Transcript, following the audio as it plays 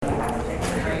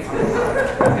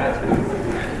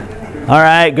All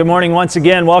right, good morning once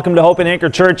again. Welcome to Hope and Anchor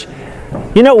Church.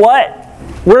 You know what?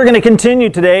 We're going to continue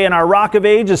today in our Rock of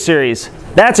Ages series.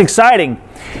 That's exciting.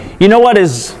 You know what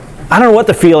is, I don't know what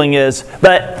the feeling is,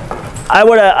 but I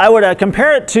would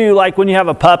compare it to like when you have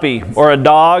a puppy or a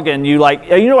dog and you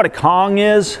know what a Kong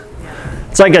is?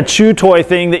 It's like a chew toy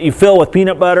thing that you fill with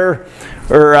peanut butter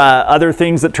or other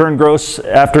things that turn gross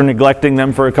after neglecting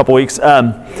them for a couple weeks.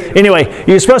 Anyway,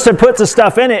 you're supposed to put the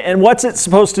stuff in it, and what's it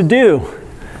supposed to do?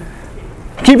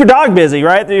 Keep your dog busy,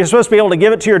 right? You're supposed to be able to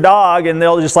give it to your dog, and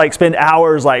they'll just like spend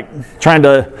hours like trying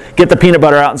to get the peanut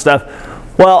butter out and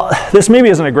stuff. Well, this maybe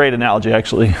isn't a great analogy,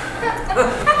 actually.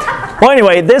 Well,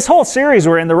 anyway, this whole series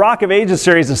we're in, the Rock of Ages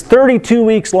series, is 32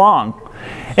 weeks long.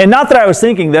 And not that I was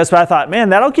thinking this, but I thought, man,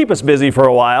 that'll keep us busy for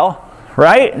a while,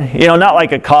 right? You know, not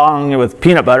like a Kong with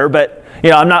peanut butter, but you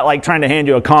know, I'm not like trying to hand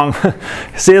you a Kong.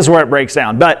 See, this is where it breaks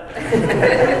down.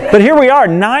 But here we are,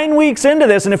 9 weeks into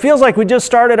this, and it feels like we just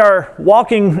started our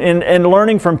walking and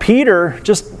learning from Peter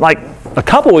just like a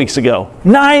couple weeks ago.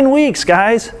 9 weeks,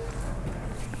 guys.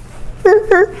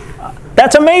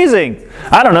 That's amazing.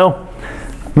 I don't know.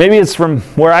 Maybe it's from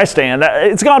where I stand.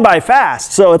 It's gone by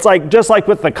fast. So it's like just like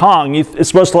with the Kong. It's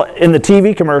supposed to, in the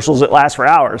TV commercials, it lasts for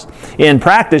hours. In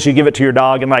practice, you give it to your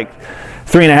dog, and like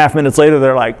 3.5 minutes later,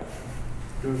 they're like,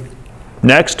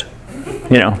 next.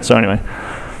 You know, so anyway.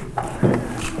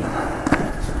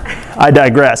 I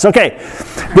digress. Okay,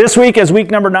 this week is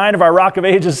week number 9 of our Rock of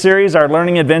Ages series, our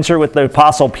learning adventure with the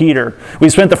Apostle Peter. We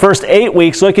spent the first 8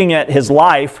 weeks looking at his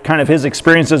life, kind of his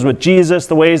experiences with Jesus,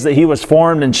 the ways that he was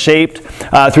formed and shaped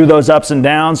through those ups and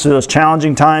downs, through those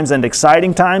challenging times and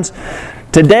exciting times.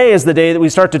 Today is the day that we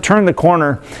start to turn the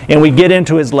corner and we get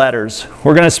into his letters.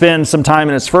 We're going to spend some time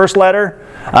in his first letter,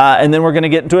 and then we're going to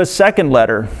get into his second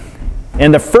letter.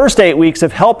 And the first 8 weeks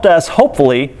have helped us,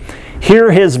 hopefully,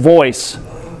 hear his voice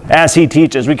as he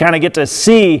teaches. We kind of get to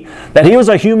see that he was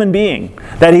a human being,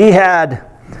 that he had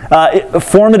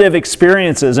formative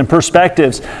experiences and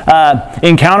perspectives,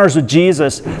 encounters with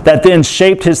Jesus that then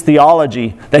shaped his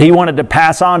theology that he wanted to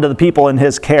pass on to the people in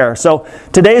his care. So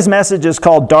today's message is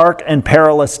called Dark and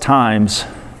Perilous Times.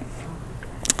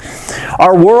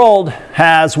 Our world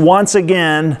has once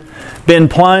again been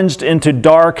plunged into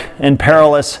dark and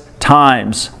perilous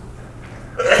times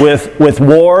with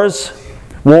wars,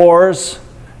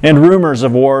 and rumors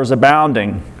of wars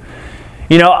abounding.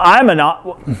 You know, I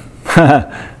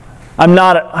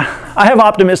have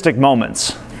optimistic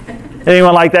moments.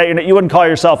 Anyone like that? You wouldn't call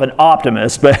yourself an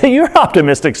optimist, but you're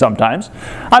optimistic sometimes.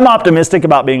 I'm optimistic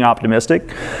about being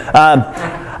optimistic.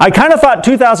 I kind of thought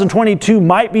 2022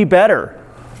 might be better.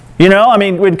 You know, I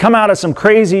mean, we'd come out of some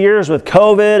crazy years with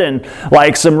COVID and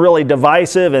like some really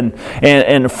divisive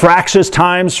and fractious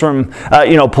times from,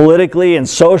 politically and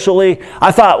socially.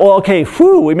 I thought, well, okay,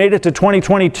 we made it to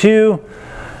 2022.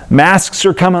 Masks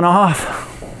are coming off.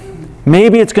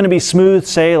 Maybe it's going to be smooth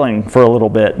sailing for a little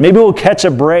bit. Maybe we'll catch a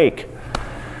break.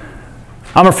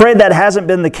 I'm afraid that hasn't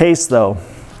been the case, though.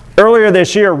 Earlier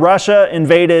this year, Russia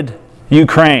invaded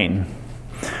Ukraine.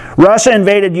 Russia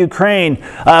invaded Ukraine.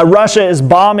 Russia is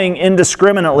bombing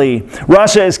indiscriminately.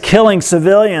 Russia is killing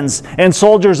civilians and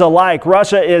soldiers alike.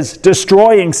 Russia is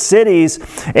destroying cities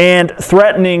and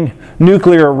threatening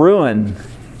nuclear ruin.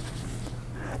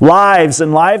 Lives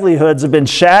and livelihoods have been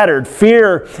shattered.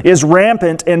 Fear is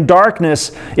rampant and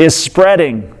darkness is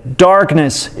spreading.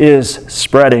 Darkness is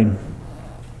spreading.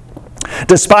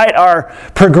 Despite our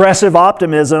progressive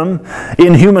optimism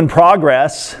in human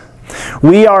progress,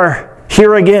 we are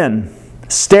here again,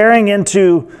 staring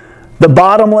into the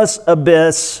bottomless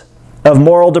abyss of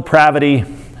moral depravity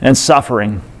and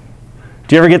suffering.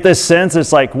 Do you ever get this sense?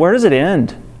 It's like, where does it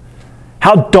end?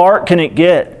 How dark can it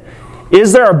get?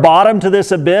 Is there a bottom to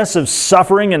this abyss of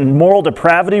suffering and moral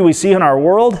depravity we see in our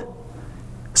world?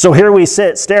 So here we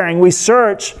sit staring. We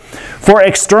search for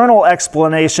external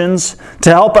explanations to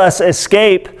help us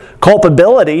escape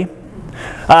culpability.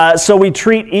 So we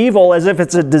treat evil as if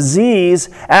it's a disease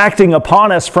acting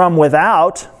upon us from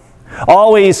without.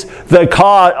 Always the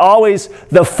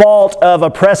fault of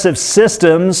oppressive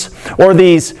systems or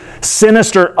these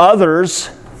sinister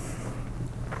others.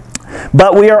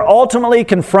 But we are ultimately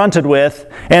confronted with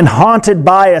and haunted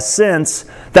by a sense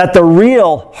that the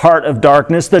real heart of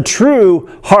darkness, the true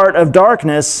heart of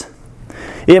darkness,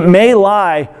 it may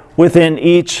lie within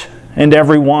each and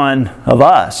every one of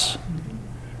us.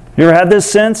 You ever had this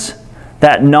sense?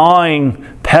 That gnawing,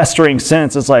 pestering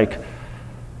sense. It's like,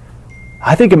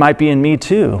 I think it might be in me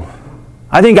too.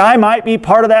 I think I might be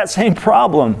part of that same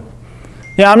problem.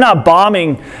 Yeah, I'm not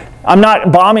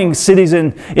bombing cities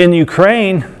in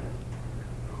Ukraine,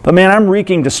 but man, I'm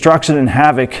wreaking destruction and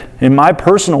havoc in my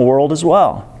personal world as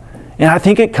well. And I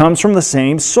think it comes from the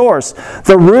same source.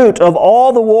 The root of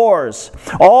all the wars,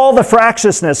 all the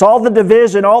fractiousness, all the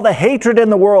division, all the hatred in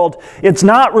the world, it's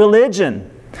not religion.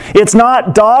 It's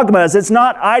not dogmas. It's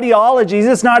not ideologies.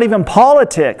 It's not even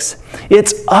politics.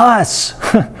 It's us.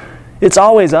 It's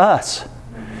always us.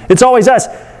 It's always us.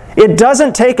 It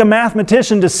doesn't take a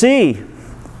mathematician to see.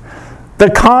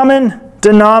 The common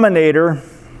denominator,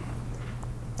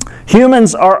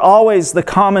 humans are always the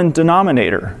common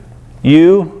denominator.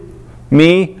 You,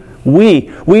 me,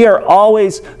 we. We are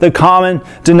always the common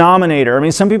denominator. I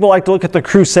mean, some people like to look at the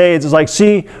Crusades as like,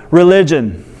 see,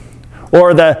 religion.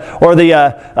 Or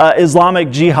the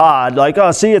Islamic Jihad, like,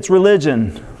 oh, see, it's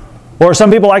religion. Or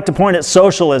some people like to point at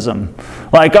socialism,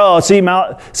 like, oh, see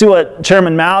what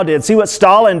Chairman Mao did, see what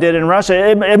Stalin did in Russia.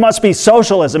 It must be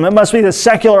socialism. It must be the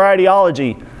secular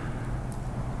ideology.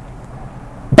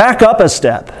 Back up a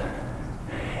step.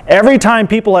 Every time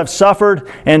people have suffered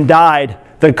and died,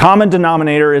 the common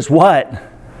denominator is what?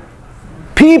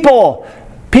 People.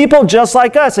 People just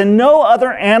like us, and no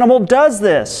other animal does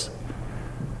this.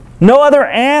 No other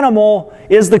animal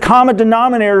is the common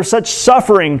denominator of such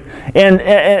suffering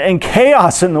and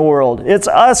chaos in the world. It's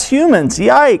us humans.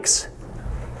 Yikes.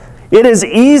 It is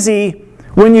easy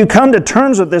when you come to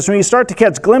terms with this, when you start to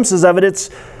catch glimpses of it,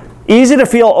 it's easy to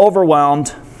feel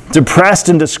overwhelmed, depressed,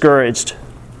 and discouraged.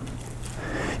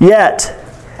 Yet,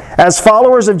 as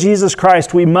followers of Jesus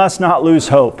Christ, we must not lose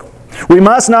hope. We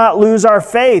must not lose our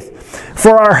faith,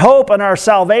 for our hope and our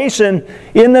salvation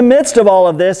in the midst of all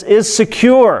of this is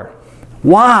secure.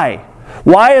 Why?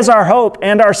 Why is our hope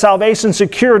and our salvation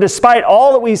secure despite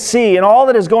all that we see and all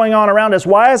that is going on around us?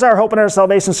 Why is our hope and our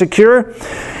salvation secure?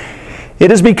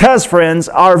 It is because, friends,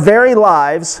 our very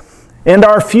lives and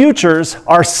our futures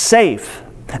are safe.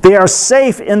 They are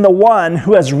safe in the one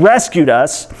who has rescued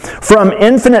us from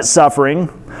infinite suffering,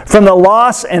 from the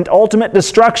loss and ultimate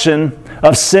destruction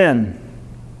of sin.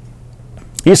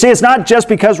 You see, it's not just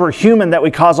because we're human that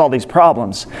we cause all these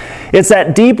problems. It's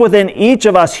that deep within each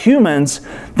of us humans,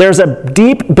 there's a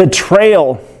deep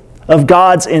betrayal of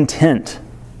God's intent.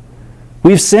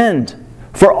 We've sinned,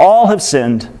 for all have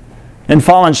sinned and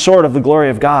fallen short of the glory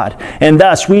of God. And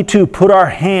thus, we too put our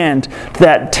hand to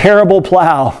that terrible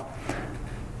plow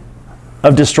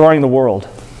of destroying the world,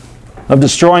 of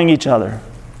destroying each other,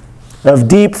 of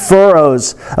deep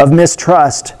furrows of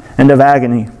mistrust and of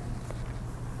agony.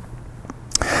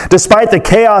 Despite the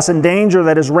chaos and danger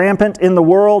that is rampant in the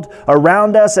world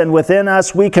around us and within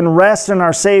us, we can rest in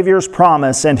our Savior's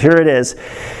promise. And here it is.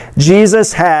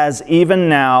 Jesus has, even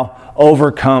now,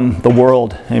 overcome the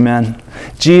world. Amen.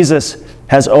 Jesus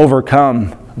has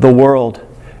overcome the world.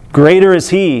 Greater is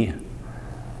He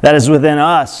that is within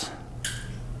us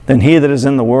than he that is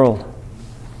in the world.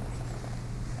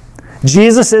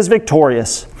 Jesus is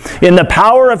victorious. In the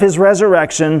power of His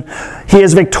resurrection, He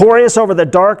is victorious over the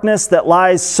darkness that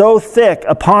lies so thick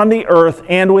upon the earth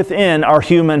and within our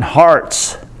human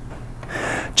hearts.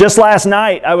 Just last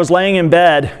night, I was laying in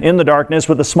bed in the darkness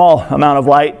with a small amount of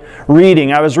light,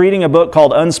 reading. I was reading a book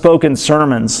called Unspoken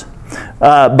Sermons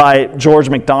by George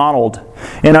MacDonald.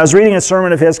 And I was reading a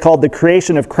sermon of his called The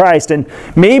Creation of Christ. And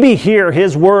maybe here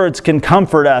his words can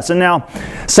comfort us. And now,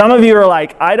 some of you are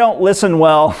like, I don't listen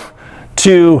well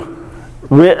to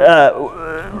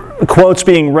quotes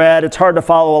being read. It's hard to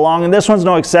follow along, and this one's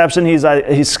no exception.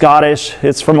 He's Scottish.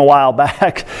 It's from a while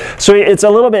back, so it's a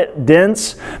little bit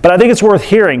dense, but I think it's worth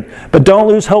hearing. But don't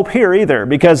lose hope here either,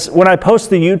 because when I post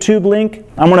the YouTube link,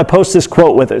 I'm going to post this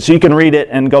quote with it, so you can read it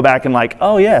and go back and like,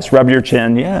 oh yes, rub your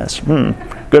chin, yes,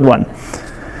 good one.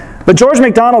 But George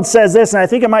MacDonald says this, and I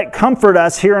think it might comfort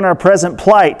us here in our present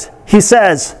plight. He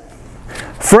says,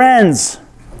 "Friends,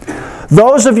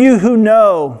 those of you who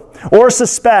know or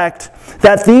suspect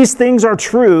that these things are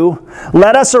true,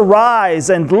 let us arise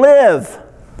and live.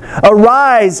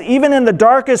 Arise even in the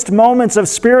darkest moments of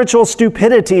spiritual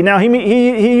stupidity." Now,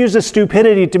 he uses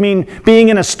stupidity to mean being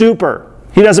in a stupor.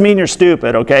 He doesn't mean you're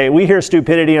stupid, okay? We hear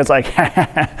stupidity and it's like,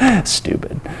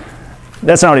 stupid.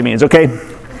 That's not what he means, okay?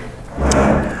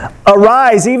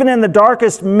 Arise even in the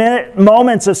darkest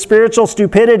moments of spiritual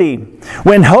stupidity,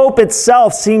 when hope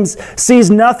itself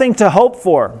sees nothing to hope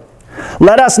for.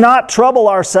 Let us not trouble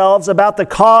ourselves about the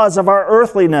cause of our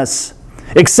earthliness,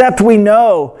 except we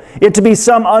know it to be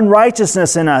some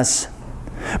unrighteousness in us.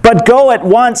 But go at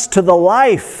once to the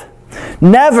life.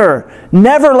 Never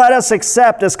let us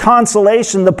accept as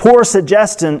consolation the poor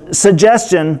suggestion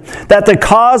that the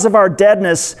cause of our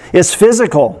deadness is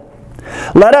physical.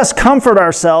 Let us comfort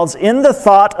ourselves in the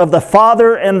thought of the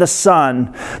Father and the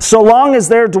Son. So long as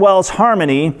there dwells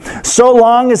harmony, so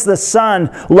long as the Son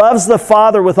loves the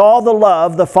Father with all the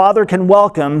love the Father can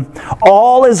welcome,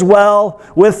 all is well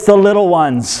with the little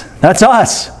ones. That's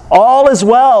us. All is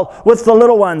well with the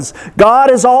little ones.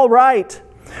 God is all right.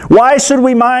 Why should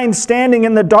we mind standing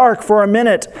in the dark for a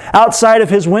minute outside of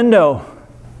His window?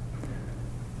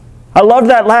 I love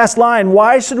that last line.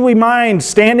 Why should we mind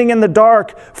standing in the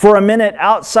dark for a minute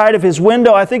outside of His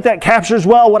window? I think that captures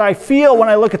well what I feel when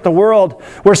I look at the world.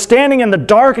 We're standing in the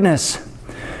darkness,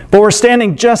 but we're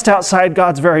standing just outside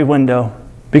God's very window.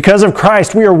 Because of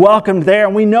Christ, we are welcomed there,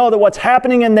 and we know that what's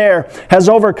happening in there has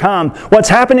overcome. What's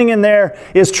happening in there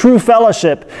is true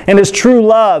fellowship and is true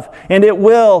love, and it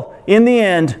will, in the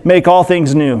end, make all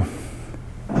things new.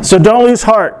 So don't lose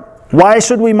heart. Why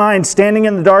should we mind standing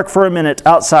in the dark for a minute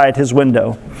outside His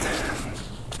window?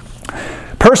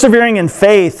 Persevering in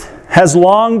faith has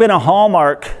long been a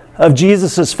hallmark of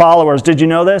Jesus' followers. Did you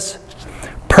know this?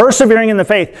 Persevering in the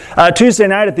faith. Tuesday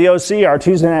night at the OC, our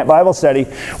Tuesday night Bible study,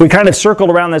 we kind of circled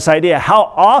around this idea. How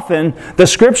often the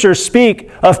Scriptures speak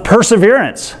of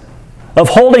perseverance, of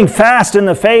holding fast in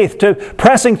the faith, to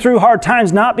pressing through hard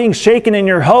times, not being shaken in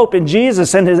your hope in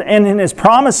Jesus and in His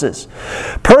promises.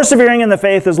 Persevering in the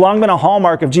faith has long been a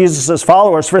hallmark of Jesus'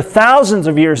 followers. For thousands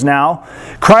of years now,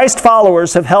 Christ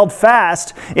followers have held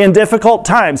fast in difficult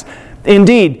times.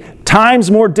 Indeed, times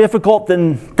more difficult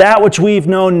than that which we've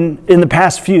known in the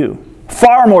past few.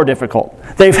 Far more difficult.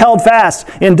 They've held fast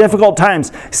in difficult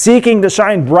times, seeking to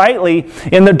shine brightly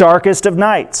in the darkest of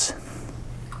nights.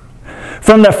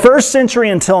 From the first century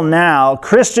until now,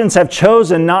 Christians have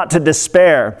chosen not to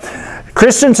despair.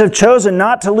 Christians have chosen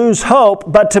not to lose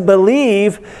hope, but to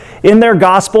believe in their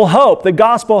gospel hope. The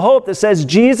gospel hope that says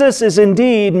Jesus is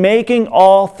indeed making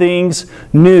all things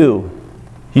new.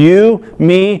 You,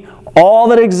 me, all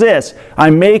that exists.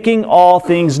 I'm making all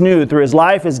things new. Through His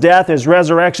life, His death, His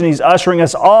resurrection, He's ushering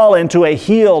us all into a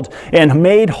healed and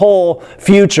made whole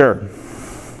future.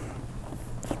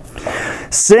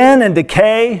 Sin and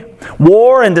decay,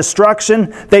 war and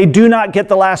destruction, they do not get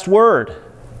the last word.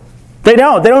 They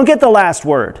don't. They don't get the last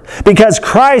word. Because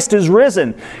Christ is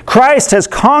risen. Christ has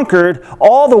conquered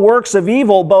all the works of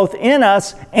evil both in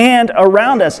us and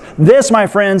around us. This, my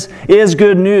friends, is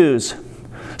good news.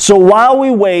 So while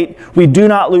we wait, we do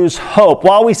not lose hope.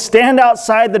 While we stand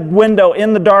outside the window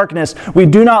in the darkness, we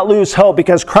do not lose hope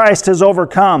because Christ has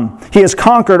overcome. He has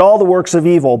conquered all the works of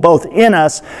evil, both in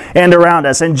us and around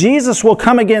us. And Jesus will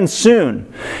come again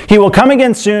soon. He will come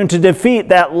again soon to defeat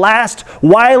that last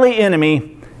wily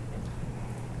enemy,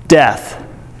 death.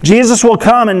 Jesus will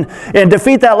come and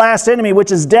defeat that last enemy,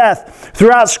 which is death.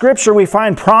 Throughout Scripture, we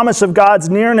find promise of God's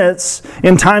nearness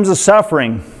in times of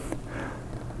suffering,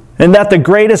 and that the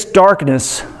greatest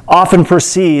darkness often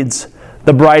precedes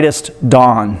the brightest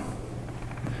dawn.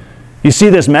 You see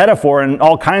this metaphor in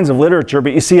all kinds of literature,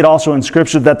 but you see it also in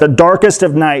Scripture that the darkest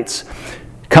of nights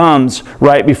comes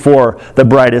right before the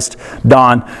brightest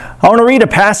dawn. I want to read a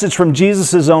passage from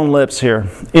Jesus' own lips here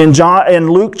in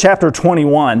Luke chapter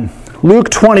 21. Luke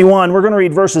 21, we're going to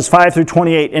read verses 5 through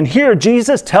 28. And here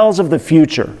Jesus tells of the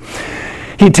future.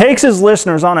 He takes His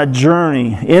listeners on a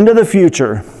journey into the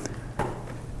future,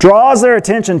 draws their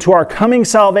attention to our coming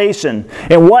salvation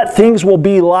and what things will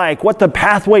be like, what the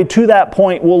pathway to that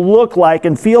point will look like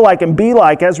and feel like and be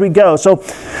like as we go. So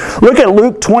look at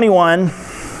Luke 21,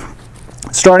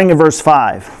 starting in verse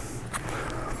 5.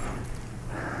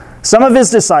 Some of His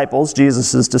disciples,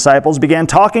 Jesus' disciples, began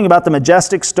talking about the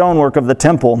majestic stonework of the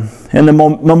temple and the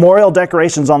memorial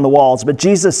decorations on the walls. But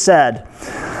Jesus said,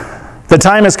 "The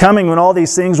time is coming when all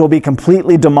these things will be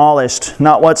completely demolished.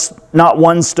 Not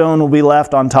one stone will be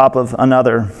left on top of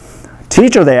another."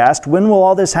 "Teacher," they asked, "when will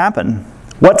all this happen?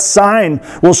 What sign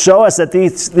will show us that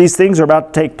these things are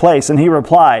about to take place?" And He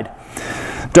replied,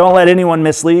 "Don't let anyone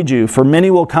mislead you, for many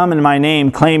will come in my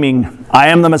name claiming, 'I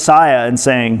am the Messiah,' and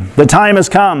saying, 'The time has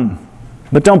come.'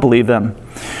 But don't believe them.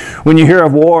 When you hear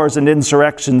of wars and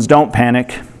insurrections, don't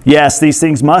panic. Yes, these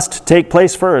things must take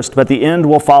place first, but the end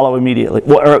will follow immediately.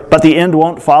 But the end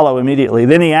won't follow immediately."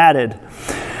 Then He added,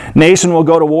 "Nation will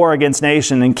go to war against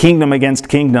nation and kingdom against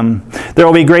kingdom. There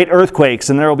will be great earthquakes,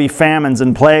 and there will be famines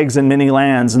and plagues in many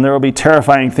lands, and there will be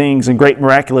terrifying things and great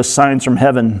miraculous signs from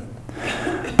heaven.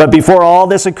 But before all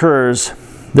this occurs,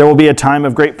 there will be a time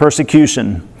of great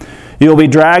persecution. You will be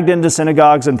dragged into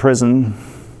synagogues and prison,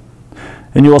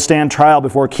 and you will stand trial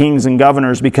before kings and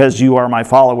governors because you are my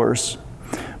followers.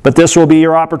 But this will be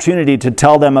your opportunity to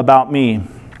tell them about me.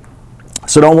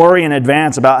 So don't worry in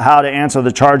advance about how to answer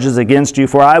the charges against you,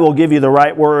 for I will give you the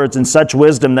right words and such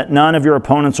wisdom that none of your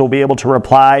opponents will be able to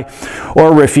reply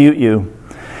or refute you.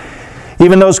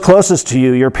 Even those closest to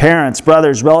you, your parents,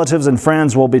 brothers, relatives, and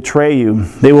friends will betray you.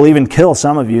 They will even kill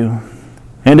some of you.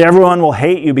 And everyone will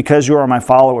hate you because you are my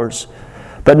followers.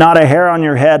 But not a hair on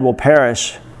your head will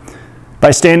perish. By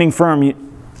standing firm,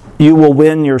 you will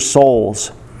win your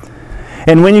souls.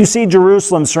 And when you see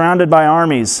Jerusalem surrounded by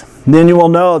armies, then you will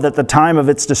know that the time of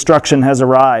its destruction has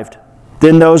arrived.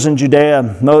 Then those in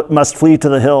Judea must flee to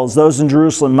the hills. Those in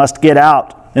Jerusalem must get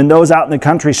out, and those out in the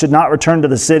country should not return to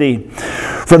the city.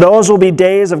 For those will be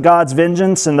days of God's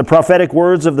vengeance, and the prophetic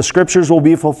words of the Scriptures will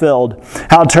be fulfilled.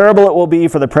 How terrible it will be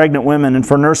for the pregnant women and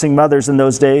for nursing mothers in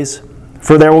those days.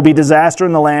 For there will be disaster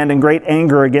in the land and great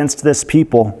anger against this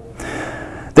people.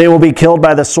 They will be killed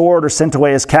by the sword or sent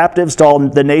away as captives to all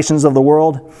the nations of the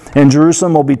world, and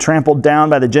Jerusalem will be trampled down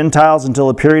by the Gentiles until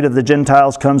the period of the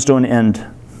Gentiles comes to an end.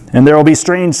 And there will be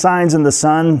strange signs in the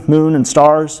sun, moon, and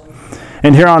stars.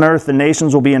 And here on earth the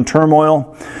nations will be in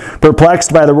turmoil,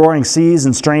 perplexed by the roaring seas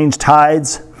and strange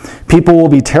tides. People will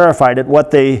be terrified at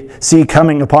what they see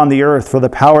coming upon the earth, for the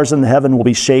powers in the heaven will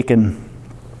be shaken.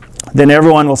 Then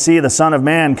everyone will see the Son of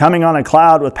Man coming on a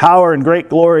cloud with power and great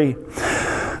glory.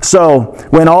 So,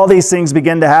 when all these things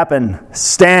begin to happen,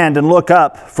 stand and look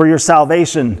up, for your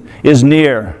salvation is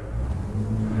near.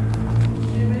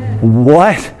 Amen.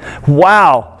 What?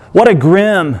 Wow. What a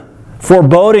grim,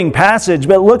 foreboding passage.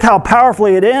 But look how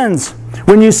powerfully it ends.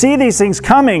 When you see these things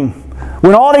coming,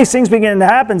 when all these things begin to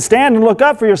happen, stand and look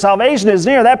up, for your salvation is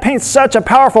near. That paints such a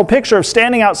powerful picture of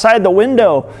standing outside the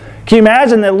window. Can you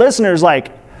imagine the listeners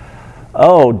like,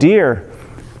 oh dear.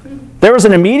 There was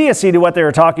an immediacy to what they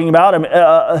were talking about,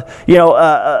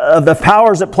 of the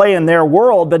powers at play in their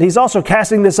world, but he's also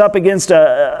casting this up against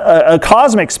a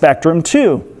cosmic spectrum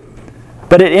too.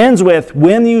 But it ends with,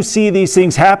 when you see these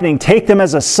things happening, take them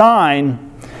as a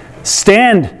sign,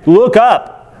 stand, look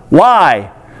up.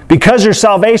 Why? Because your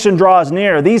salvation draws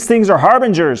near. These things are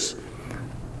harbingers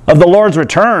of the Lord's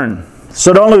return,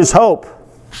 so don't lose hope.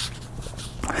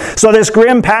 So this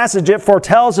grim passage, it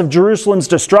foretells of Jerusalem's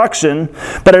destruction,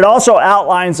 but it also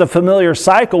outlines a familiar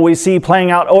cycle we see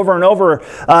playing out over and over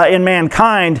in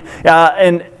mankind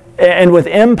and with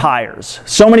empires.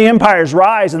 So many empires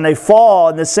rise and they fall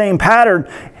in the same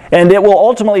pattern, and it will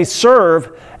ultimately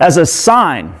serve as a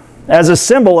sign, as a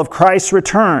symbol of Christ's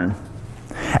return.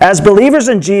 As believers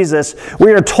in Jesus,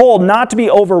 we are told not to be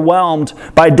overwhelmed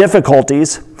by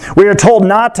difficulties. We are told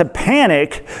not to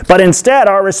panic, but instead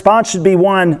our response should be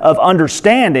one of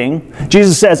understanding.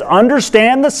 Jesus says,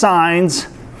 understand the signs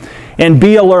and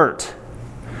be alert.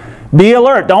 Be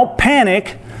alert. Don't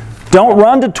panic. Don't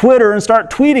run to Twitter and start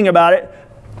tweeting about it.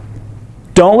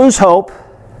 Don't lose hope.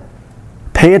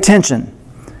 Pay attention.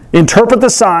 Interpret the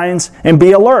signs and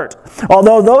be alert.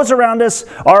 Although those around us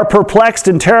are perplexed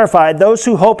and terrified, those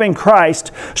who hope in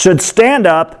Christ should stand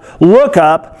up, look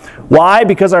up. Why?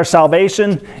 Because our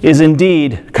salvation is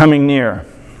indeed coming near.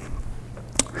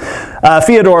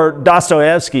 Fyodor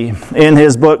Dostoevsky, in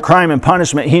his book Crime and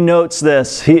Punishment, he notes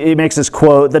this. He makes this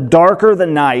quote, "The darker the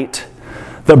night,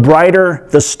 the brighter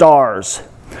the stars.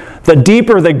 The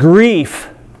deeper the grief,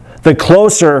 the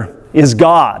closer is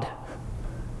God."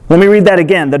 Let me read that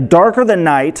again. The darker the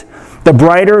night, the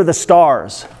brighter the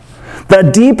stars. The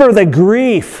deeper the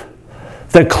grief,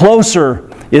 the closer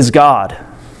is God.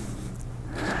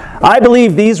 I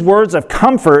believe these words of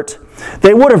comfort,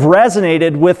 they would have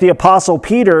resonated with the Apostle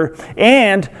Peter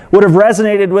and would have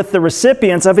resonated with the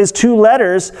recipients of his 2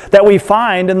 letters that we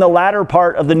find in the latter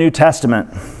part of the New Testament.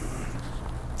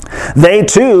 They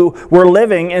too were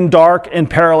living in dark and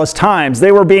perilous times.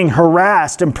 They were being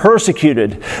harassed and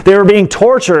persecuted. They were being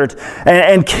tortured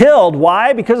and killed.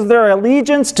 Why? Because of their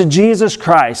allegiance to Jesus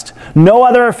Christ. No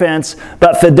other offense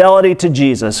but fidelity to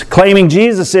Jesus, claiming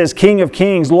Jesus is King of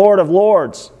Kings, Lord of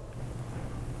Lords.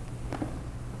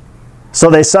 So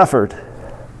they suffered.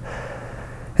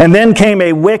 And then came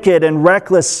a wicked and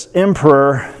reckless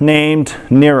emperor named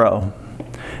Nero.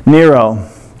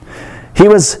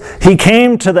 He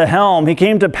came to the helm. He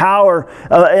came to power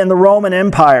in the Roman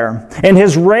Empire. And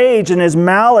his rage and his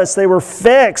malice, they were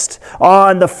fixed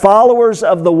on the followers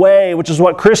of the way, which is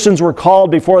what Christians were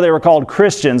called before they were called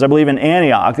Christians, I believe in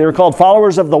Antioch. They were called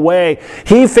followers of the way.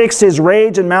 He fixed his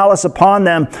rage and malice upon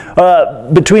them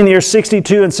between the years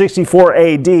 62 and 64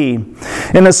 AD.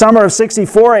 In the summer of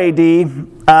 64 AD,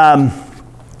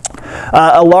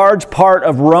 a large part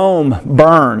of Rome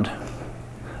burned.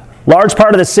 Large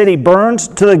part of the city burned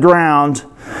to the ground,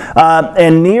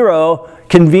 and Nero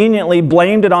conveniently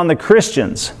blamed it on the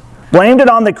Christians. blamed it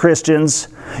on the Christians,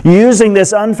 using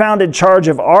this unfounded charge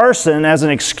of arson as an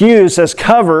excuse, as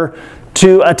cover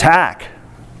to attack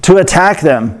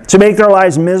them, to make their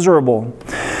lives miserable.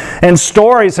 And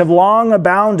stories have long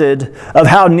abounded of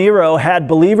how Nero had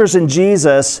believers in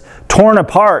Jesus torn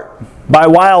apart by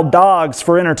wild dogs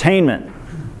for entertainment.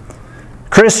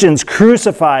 Christians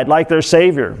crucified like their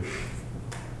Savior.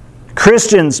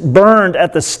 Christians burned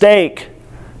at the stake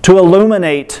to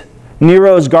illuminate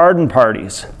Nero's garden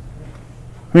parties.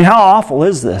 I mean, how awful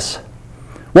is this?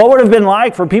 What would it have been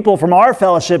like for people from our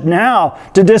fellowship now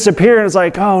to disappear? And it's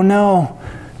like, oh no,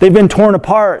 they've been torn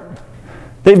apart.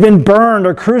 They've been burned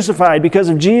or crucified because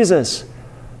of Jesus.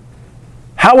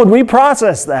 How would we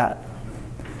process that?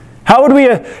 How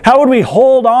would we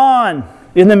hold on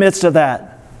in the midst of that?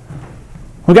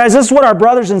 Well, guys, this is what our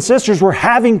brothers and sisters were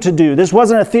having to do. This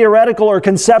wasn't a theoretical or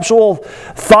conceptual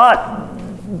thought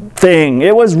thing.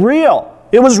 It was real.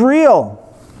 It was real.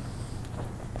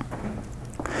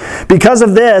 Because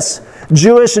of this,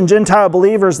 Jewish and Gentile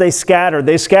believers, they scattered.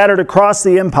 They scattered across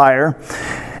the empire.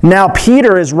 Now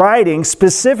Peter is writing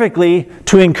specifically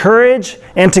to encourage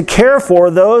and to care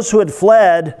for those who had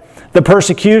fled the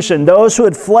persecution, those who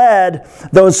had fled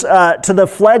to the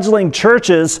fledgling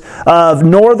churches of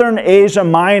Northern Asia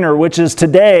Minor, which is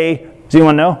today, does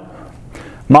anyone know?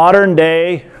 Modern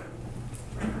day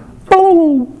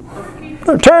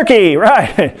Turkey,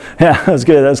 right. Yeah, that was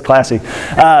good. That was classy.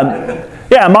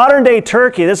 Yeah, modern day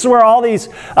Turkey. This is where all these,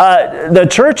 the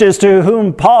churches to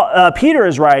whom Peter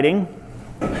is writing.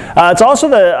 It's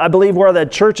also, I believe, where the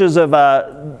churches of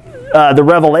the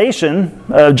Revelation,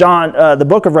 John, the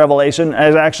book of Revelation,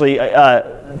 is actually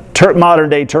modern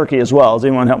day Turkey as well. Does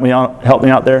anyone help me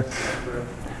out there?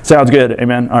 Sounds good.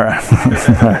 Amen. All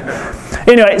right.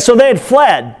 Anyway, so they had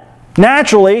fled.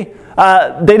 Naturally,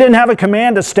 they didn't have a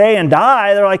command to stay and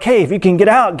die. They're like, hey, if you can get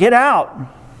out, get out.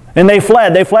 And they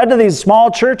fled. They fled to these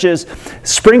small churches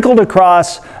sprinkled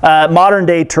across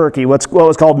modern-day Turkey, what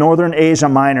was called Northern Asia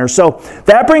Minor. So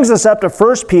that brings us up to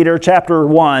 1 Peter chapter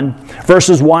 1,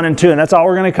 verses 1 and 2. And that's all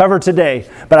we're going to cover today.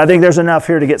 But I think there's enough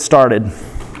here to get started.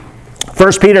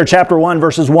 1 Peter chapter 1,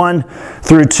 verses 1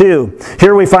 through 2.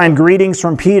 Here we find greetings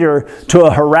from Peter to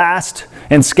a harassed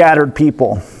and scattered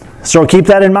people. So keep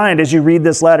that in mind as you read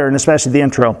this letter, and especially the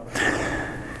intro.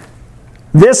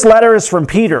 This letter is from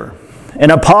Peter, an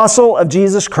apostle of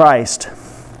Jesus Christ.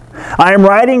 I am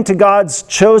writing to God's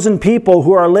chosen people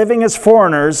who are living as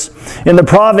foreigners in the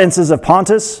provinces of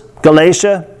Pontus,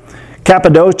 Galatia,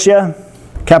 Cappadocia.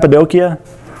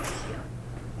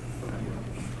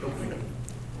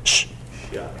 Shh.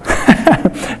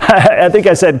 I think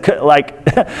I said like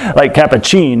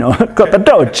cappuccino,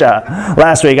 Cappadocia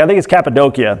last week. I think it's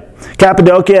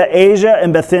Cappadocia, Asia,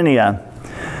 and Bithynia.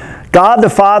 God the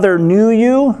Father knew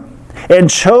you and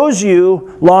chose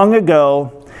you long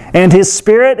ago, and His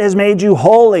Spirit has made you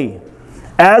holy.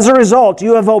 As a result,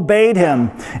 you have obeyed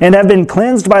Him and have been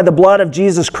cleansed by the blood of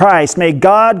Jesus Christ. May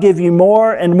God give you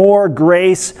more and more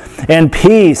grace and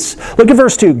peace. Look at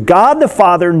verse 2. God the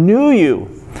Father knew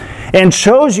you and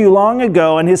chose you long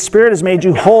ago, and His Spirit has made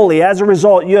you holy. As a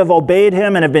result, you have obeyed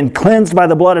Him and have been cleansed by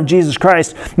the blood of Jesus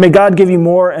Christ. May God give you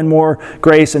more and more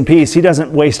grace and peace. He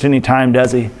doesn't waste any time,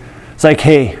 does He? It's like,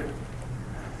 hey,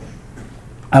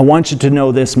 I want you to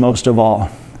know this most of all.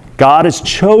 God has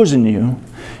chosen you.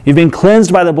 You've been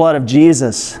cleansed by the blood of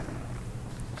Jesus.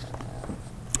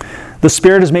 The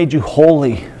Spirit has made you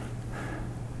holy.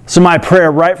 So my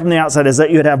prayer right from the outset is that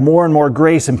you would have more and more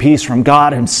grace and peace from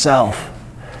God Himself.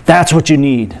 That's what you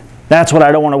need. That's what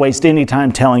I don't want to waste any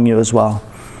time telling you as well.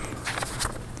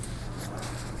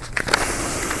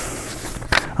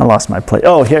 I lost my place.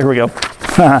 Oh, here we go.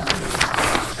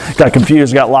 Got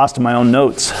confused, got lost in my own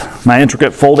notes, my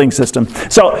intricate folding system.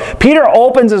 So Peter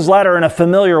opens his letter in a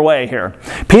familiar way here.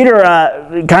 Peter,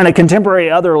 kind of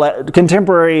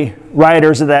contemporary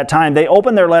writers at that time, they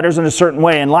open their letters in a certain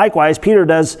way, and likewise Peter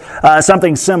does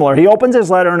something similar. He opens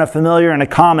his letter in a familiar and a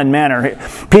common manner.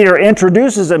 Peter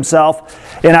introduces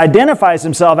himself and identifies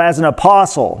himself as an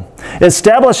apostle,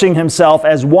 establishing himself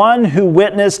as one who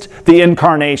witnessed the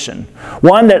incarnation,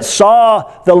 one that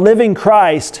saw the living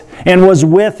Christ and was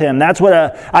with Him. That's what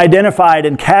identified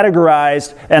and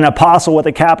categorized an apostle with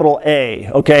a capital A.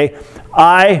 Okay?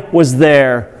 I was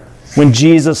there when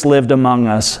Jesus lived among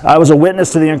us. I was a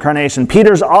witness to the incarnation.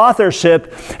 Peter's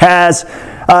authorship has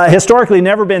historically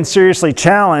never been seriously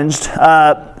challenged,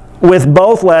 with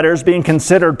both letters being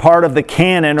considered part of the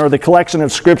canon or the collection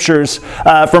of scriptures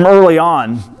from early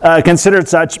on, considered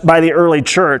such by the early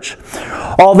church.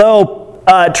 Although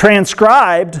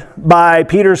transcribed by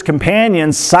Peter's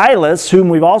companion Silas, whom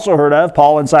we've also heard of,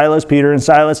 Paul and Silas, Peter and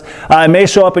Silas. It may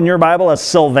show up in your Bible as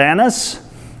Silvanus.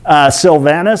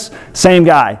 Silvanus, same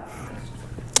guy.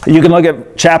 You can look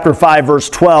at chapter 5, verse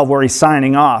 12, where he's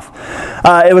signing off.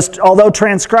 Although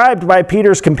transcribed by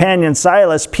Peter's companion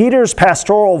Silas, Peter's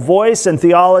pastoral voice and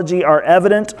theology are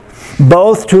evident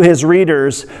both to his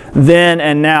readers then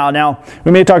and now. Now,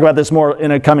 we may talk about this more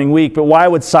in a coming week, but why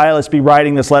would Silas be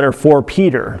writing this letter for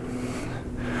Peter?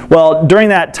 Well, during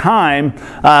that time,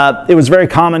 it was very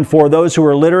common for those who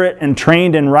were literate and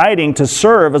trained in writing to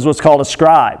serve as what's called a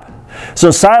scribe.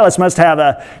 So Silas must have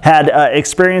had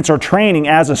experience or training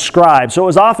as a scribe. So it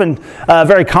was often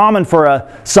very common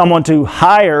for someone to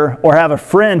hire or have a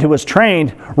friend who was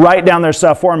trained write down their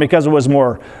stuff for him because it was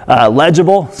more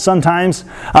legible sometimes.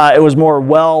 It was more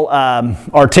well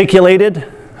articulated.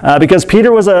 Because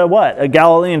Peter was a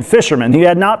Galilean fisherman. He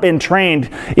had not been trained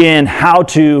in how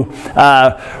to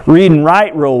read and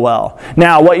write real well.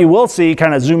 Now, what you will see,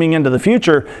 kind of zooming into the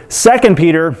future, 2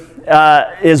 Peter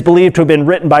is believed to have been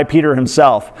written by Peter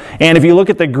himself. And if you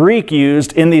look at the Greek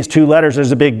used in these two letters,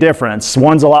 there's a big difference.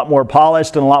 One's a lot more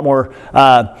polished and a lot more,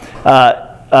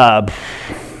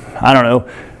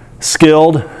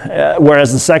 skilled,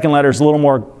 whereas the second letter is a little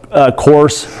more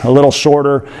coarse, a little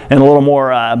shorter, and a little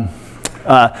more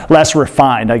less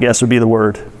refined, I guess would be the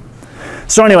word.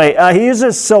 So anyway, he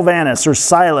uses Silvanus or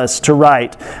Silas to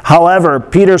write. However,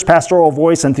 Peter's pastoral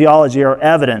voice and theology are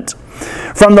evident.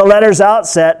 From the letter's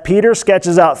outset, Peter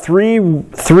sketches out three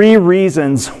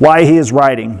reasons why he is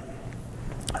writing.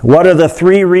 What are the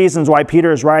three reasons why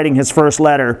Peter is writing his first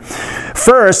letter?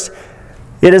 First,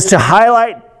 it is to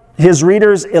highlight his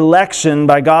readers' election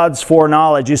by God's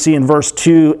foreknowledge. You see in verse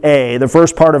 2a, the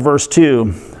first part of verse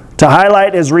 2. To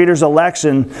highlight his readers'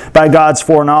 election by God's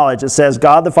foreknowledge. It says,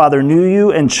 God the Father knew you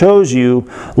and chose you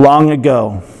long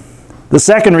ago. The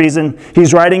second reason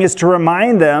he's writing is to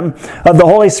remind them of the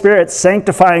Holy Spirit's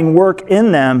sanctifying work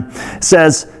in them. It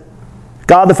says,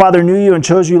 God the Father knew you and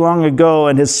chose you long ago,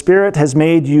 and His Spirit has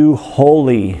made you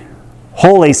holy.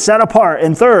 Holy, set apart.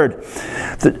 And third,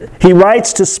 he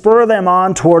writes to spur them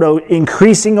on toward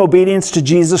increasing obedience to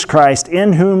Jesus Christ,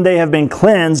 in whom they have been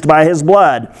cleansed by His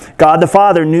blood. God the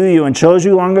Father knew you and chose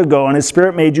you long ago, and His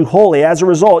Spirit made you holy. As a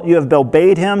result, you have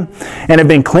obeyed Him and have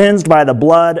been cleansed by the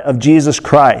blood of Jesus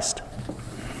Christ.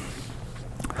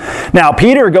 Now,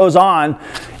 Peter goes on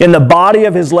in the body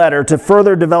of his letter to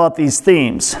further develop these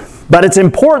themes. But it's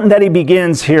important that he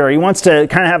begins here. He wants to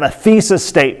kind of have a thesis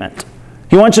statement.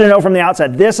 He wants you to know from the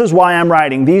outset, this is why I'm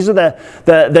writing. These are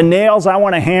the nails I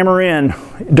want to hammer in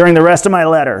during the rest of my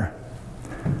letter.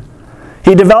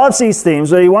 He develops these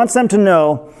themes, but he wants them to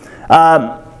know,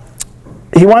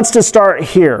 he wants to start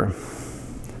here.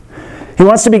 He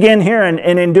wants to begin here,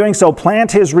 and in doing so,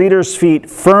 plant his readers' feet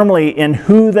firmly in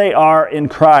who they are in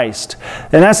Christ.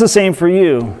 And that's the same for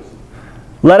you.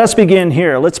 Let us begin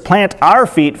here. Let's plant our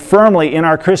feet firmly in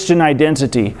our Christian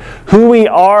identity, who we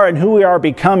are and who we are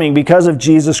becoming because of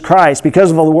Jesus Christ, because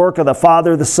of the work of the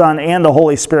Father, the Son, and the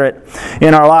Holy Spirit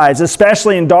in our lives.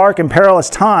 Especially in dark and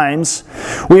perilous times,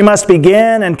 we must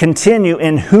begin and continue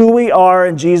in who we are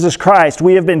in Jesus Christ.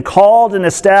 We have been called and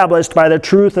established by the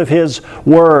truth of His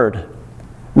Word.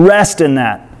 Rest in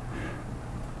that.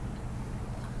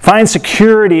 Find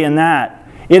security in that.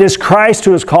 It is Christ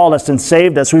who has called us and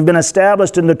saved us. We've been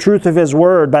established in the truth of His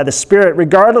Word by the Spirit,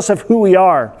 regardless of who we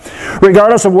are,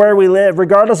 regardless of where we live,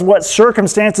 regardless of what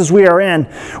circumstances we are in.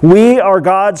 We are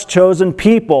God's chosen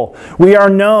people. We are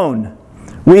known.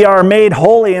 We are made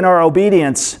holy in our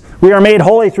obedience. We are made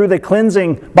holy through the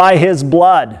cleansing by His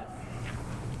blood.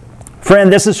 Friend,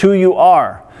 this is who you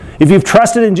are. If you've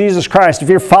trusted in Jesus Christ, if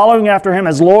you're following after Him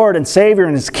as Lord and Savior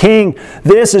and as King,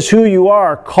 this is who you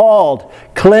are, called,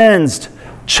 cleansed,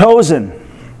 chosen.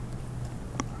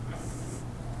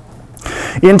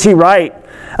 N.T. Wright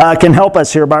can help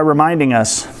us here by reminding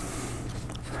us.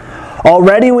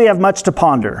 Already we have much to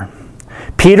ponder.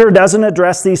 Peter doesn't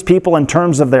address these people in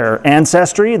terms of their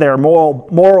ancestry, their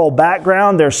moral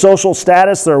background, their social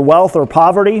status, their wealth or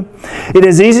poverty. It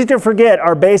is easy to forget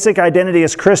our basic identity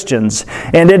as Christians,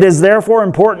 and it is therefore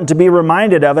important to be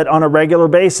reminded of it on a regular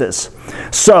basis.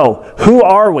 So, who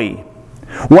are we?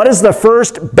 What is the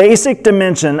first basic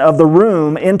dimension of the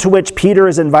room into which Peter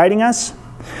is inviting us?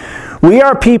 We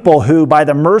are people who, by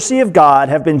the mercy of God,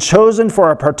 have been chosen for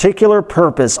a particular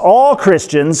purpose. All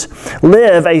Christians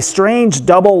live a strange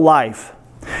double life.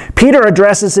 Peter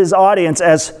addresses his audience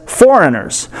as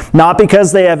foreigners, not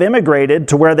because they have immigrated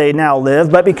to where they now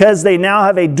live, but because they now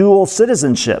have a dual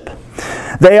citizenship.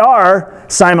 They are,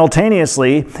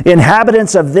 simultaneously,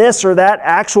 inhabitants of this or that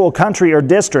actual country or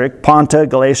district, Ponta,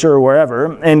 Galatia, or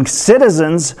wherever, and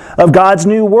citizens of God's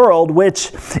new world,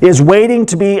 which is waiting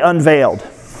to be unveiled.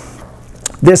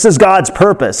 This is God's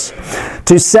purpose,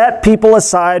 to set people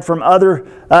aside from other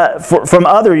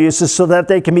uses so that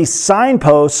they can be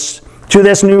signposts to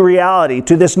this new reality,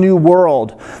 to this new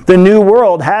world. The new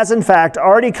world has, in fact,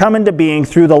 already come into being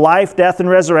through the life, death, and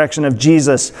resurrection of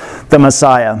Jesus, the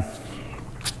Messiah.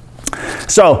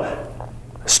 So,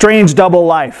 strange double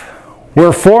life.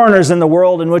 We're foreigners in the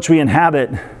world in which we inhabit,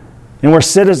 and we're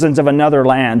citizens of another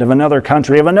land, of another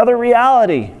country, of another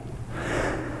reality.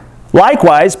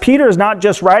 Likewise, Peter is not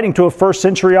just writing to a first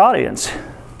century audience.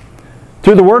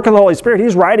 Through the work of the Holy Spirit,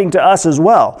 he's writing to us as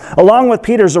well. Along with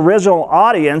Peter's original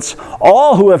audience,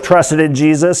 all who have trusted in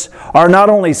Jesus are not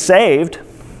only saved,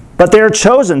 but they are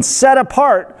chosen, set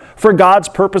apart for God's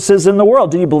purposes in the world.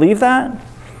 Do you believe that?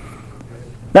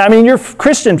 Now, I mean, your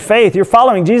Christian faith, your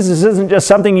following Jesus isn't just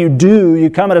something you do. You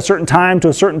come at a certain time to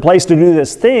a certain place to do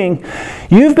this thing.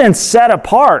 You've been set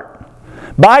apart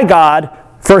by God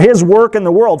for His work in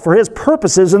the world, for His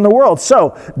purposes in the world.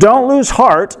 So, don't lose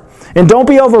heart and don't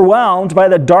be overwhelmed by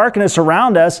the darkness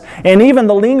around us and even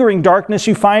the lingering darkness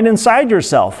you find inside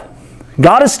yourself.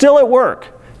 God is still at work.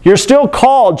 You're still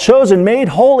called, chosen, made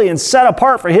holy, and set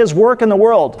apart for His work in the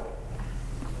world.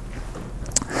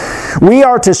 We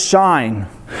are to shine.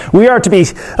 We are to be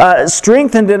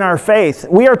strengthened in our faith.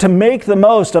 We are to make the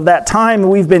most of that time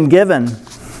we've been given.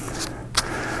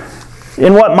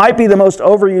 In what might be the most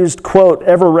overused quote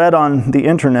ever read on the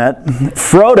internet,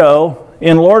 Frodo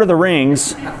in Lord of the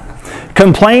Rings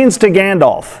complains to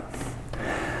Gandalf,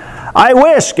 I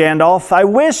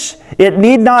wish it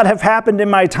need not have happened in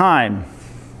my time.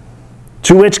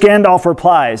 To which Gandalf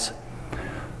replies,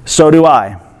 so do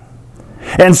I.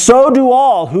 And so do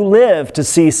all who live to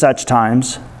see such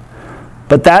times.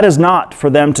 But that is not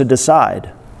for them to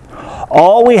decide.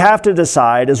 All we have to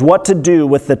decide is what to do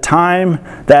with the time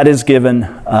that is given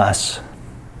us.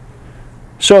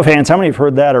 Show of hands, how many have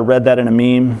heard that or read that in a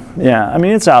meme? Yeah, I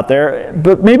mean, it's out there,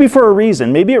 but maybe for a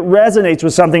reason. Maybe it resonates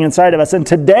with something inside of us. And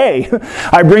today,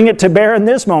 I bring it to bear in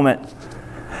this moment.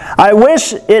 I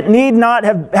wish it need not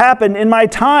have happened in my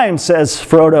time, says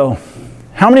Frodo.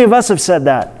 How many of us have said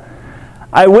that?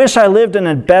 I wish I lived in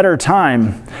a better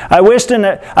time. I lived in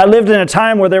a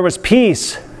time where there was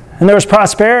peace and there was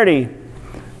prosperity.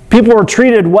 People were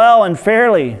treated well and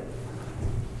fairly.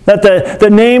 That the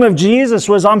name of Jesus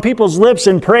was on people's lips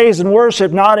in praise and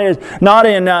worship, not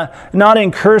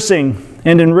in cursing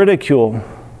and in ridicule.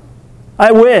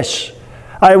 I wish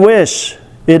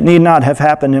it need not have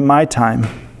happened in my time.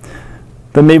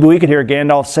 But maybe we could hear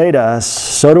Gandalf say to us,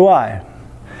 so do I.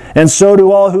 And so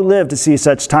do all who live to see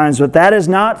such times. But that is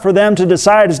not for them to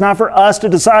decide. It's not for us to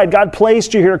decide. God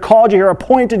placed you here, called you here,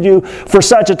 appointed you for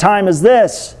such a time as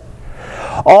this.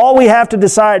 All we have to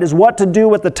decide is what to do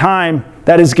with the time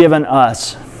that is given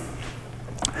us.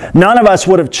 None of us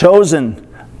would have chosen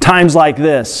times like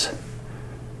this.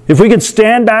 If we could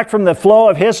stand back from the flow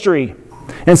of history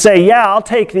and say, yeah, I'll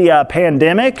take the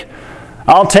pandemic,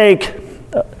 I'll take...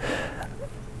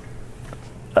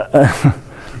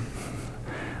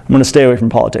 I'm going to stay away from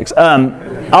politics.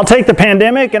 I'll take the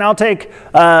pandemic and I'll take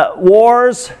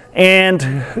wars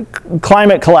and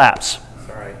climate collapse.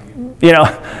 Sorry. You know.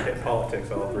 Hit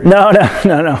politics all three. No.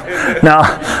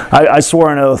 I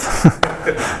swore an oath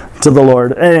to the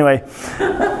Lord. Anyway.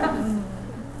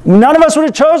 None of us would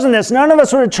have chosen this. None of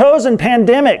us would have chosen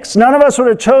pandemics. None of us would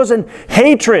have chosen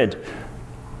hatred.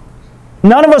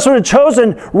 None of us would have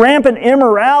chosen rampant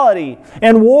immorality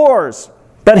and wars.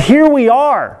 But here we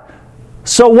are.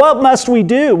 So what must we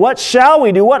do? What shall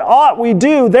we do? What ought we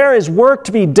do? There is work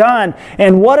to be done.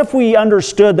 And what if we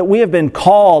understood that we have been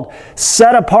called,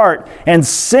 set apart, and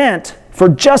sent for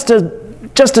just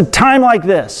a time like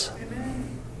this?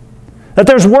 Amen. That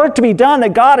there's work to be done,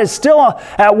 that God is still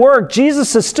at work,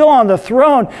 Jesus is still on the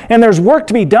throne, and there's work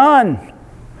to be done.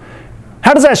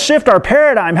 How does that shift our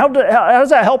paradigm? How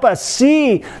does that help us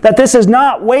see that this is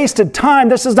not wasted time?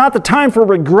 This is not the time for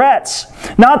regrets,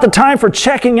 not the time for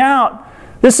checking out.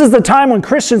 This is the time when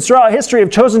Christians throughout history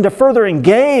have chosen to further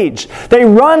engage. They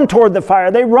run toward the fire.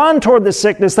 They run toward the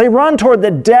sickness. They run toward the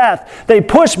death. They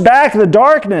push back the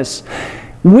darkness.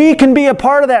 We can be a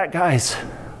part of that, guys.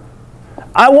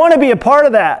 I want to be a part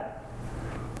of that.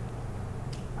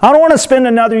 I don't want to spend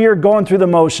another year going through the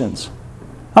motions.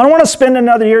 I don't want to spend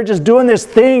another year just doing this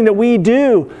thing that we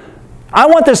do. I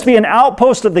want this to be an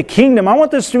outpost of the kingdom. I want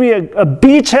this to be a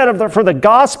beachhead for the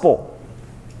gospel.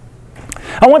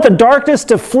 I want the darkness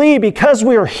to flee because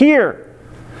we are here,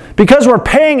 because we're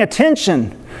paying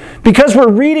attention, because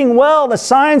we're reading well the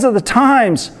signs of the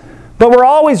times, but we're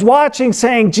always watching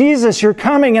saying, Jesus, you're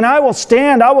coming, and I will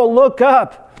stand, I will look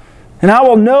up, and I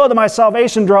will know that my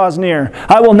salvation draws near.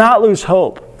 I will not lose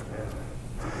hope.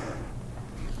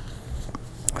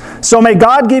 So may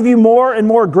God give you more and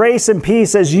more grace and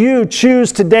peace as you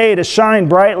choose today to shine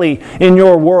brightly in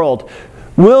your world.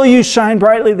 Will you shine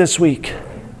brightly this week?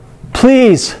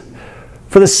 Please,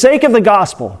 for the sake of the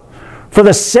gospel, for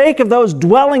the sake of those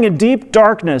dwelling in deep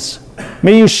darkness,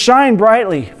 may you shine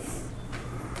brightly.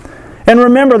 And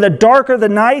remember, the darker the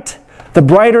night, the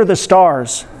brighter the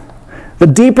stars. The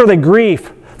deeper the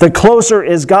grief, the closer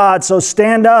is God. So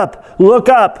stand up, look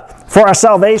up, for our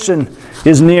salvation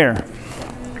is near.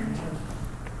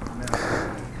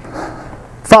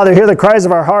 Father, hear the cries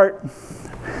of our heart.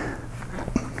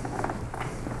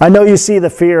 I know you see the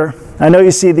fear. I know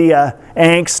you see the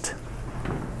angst.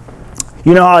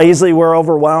 You know how easily we're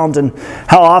overwhelmed and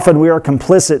how often we are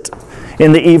complicit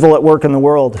in the evil at work in the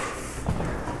world.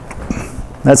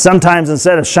 That sometimes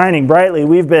instead of shining brightly,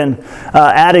 we've been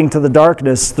adding to the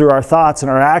darkness through our thoughts and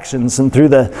our actions and through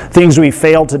the things we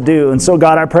fail to do. And so,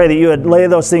 God, I pray that you would lay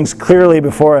those things clearly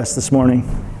before us this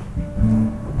morning.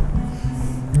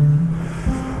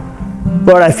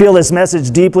 Lord, I feel this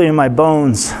message deeply in my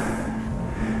bones,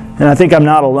 and I think I'm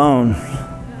not alone.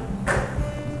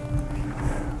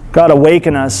 God,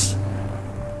 awaken us.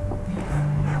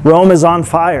 Rome is on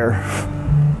fire.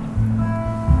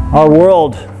 Our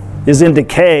world is in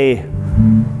decay,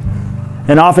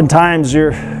 and oftentimes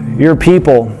your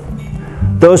people,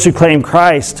 those who claim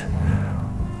Christ,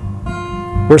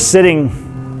 we're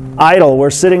sitting idle.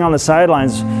 We're sitting on the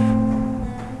sidelines.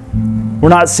 We're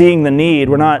not seeing the need.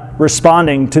 We're not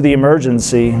responding to the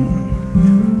emergency.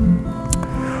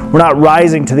 We're not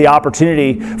rising to the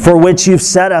opportunity for which you've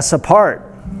set us apart,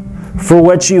 for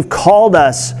which you've called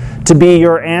us to be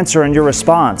your answer and your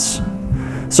response.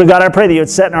 So God, I pray that you would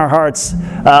set in our hearts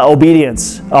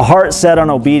obedience, a heart set on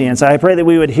obedience. I pray that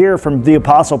we would hear from the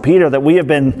Apostle Peter that we've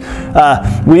been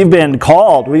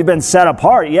called, we've been set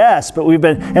apart, yes, but we've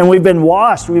been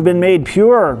washed, we've been made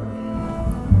pure.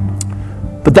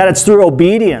 But that it's through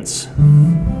obedience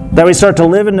that we start to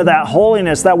live into that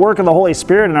holiness, that work of the Holy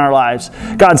Spirit in our lives.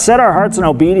 God, set our hearts in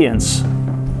obedience.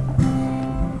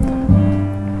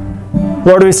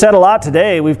 Lord, we've said a lot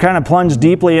today. We've kind of plunged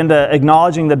deeply into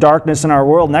acknowledging the darkness in our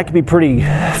world, and that can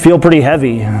feel pretty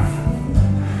heavy.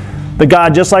 But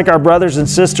God, just like our brothers and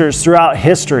sisters throughout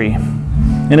history,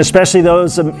 and especially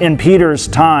those in Peter's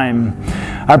time,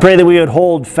 I pray that we would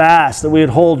hold fast, that we would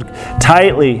hold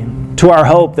tightly to our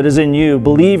hope that is in you,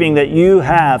 believing that you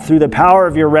have, through the power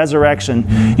of your resurrection,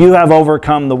 you have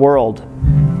overcome the world.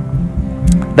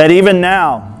 That even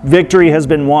now, victory has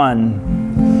been won,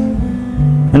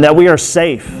 and that we are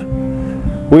safe.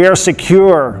 We are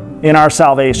secure in our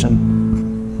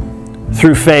salvation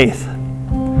through faith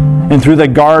and through the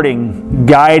guiding,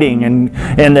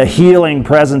 and the healing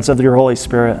presence of your Holy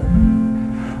Spirit.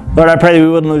 Lord, I pray that we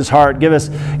wouldn't lose heart. Give us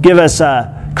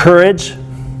courage.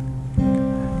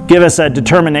 Give us a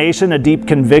determination, a deep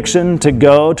conviction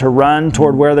to run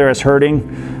toward where there is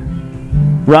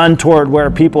hurting. Run toward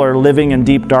where people are living in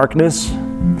deep darkness.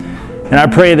 And I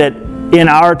pray that in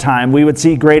our time we would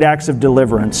see great acts of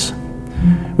deliverance.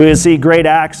 We would see great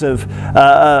acts of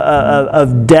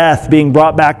death being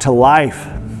brought back to life.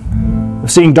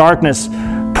 Seeing darkness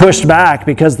pushed back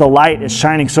because the light is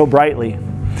shining so brightly.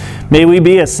 May we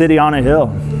be a city on a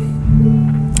hill.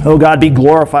 Oh God, be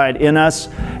glorified in us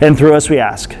and through us, we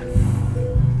ask.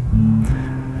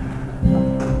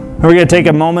 We're going to take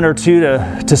a moment or two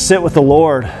to sit with the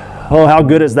Lord. Oh, how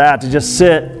good is that, to just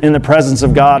sit in the presence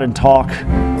of God and talk.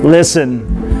 Listen.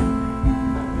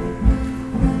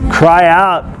 Cry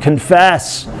out.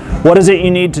 Confess. What is it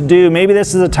you need to do? Maybe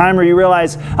this is a time where you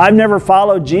realize, I've never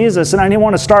followed Jesus and I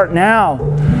want to start now.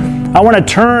 I want to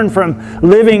turn from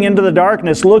living into the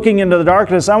darkness, looking into the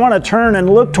darkness. I want to turn and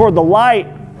look toward the light.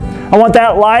 I want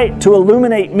that light to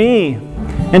illuminate me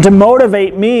and to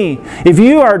motivate me. If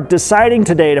you are deciding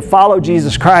today to follow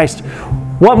Jesus Christ,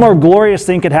 what more glorious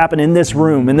thing could happen in this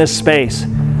room, in this space,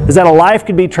 is that a life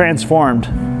could be transformed.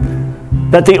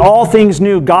 That the all things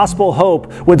new gospel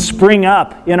hope would spring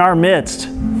up in our midst.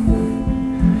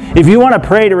 If you want to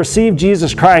pray to receive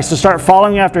Jesus Christ, to start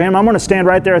following after Him, I'm going to stand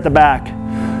right there at the back.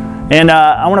 And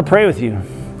I want to pray with you.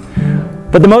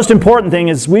 But the most important thing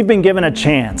is we've been given a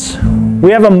chance.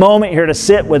 We have a moment here to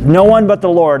sit with no one but the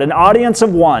Lord, an audience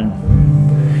of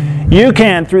one. You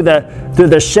can, through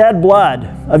the shed blood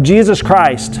of Jesus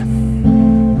Christ,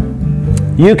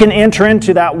 you can enter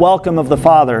into that welcome of the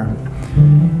Father.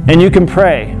 And you can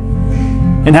pray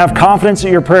and have confidence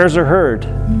that your prayers are heard.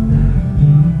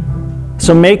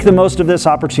 So make the most of this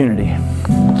opportunity.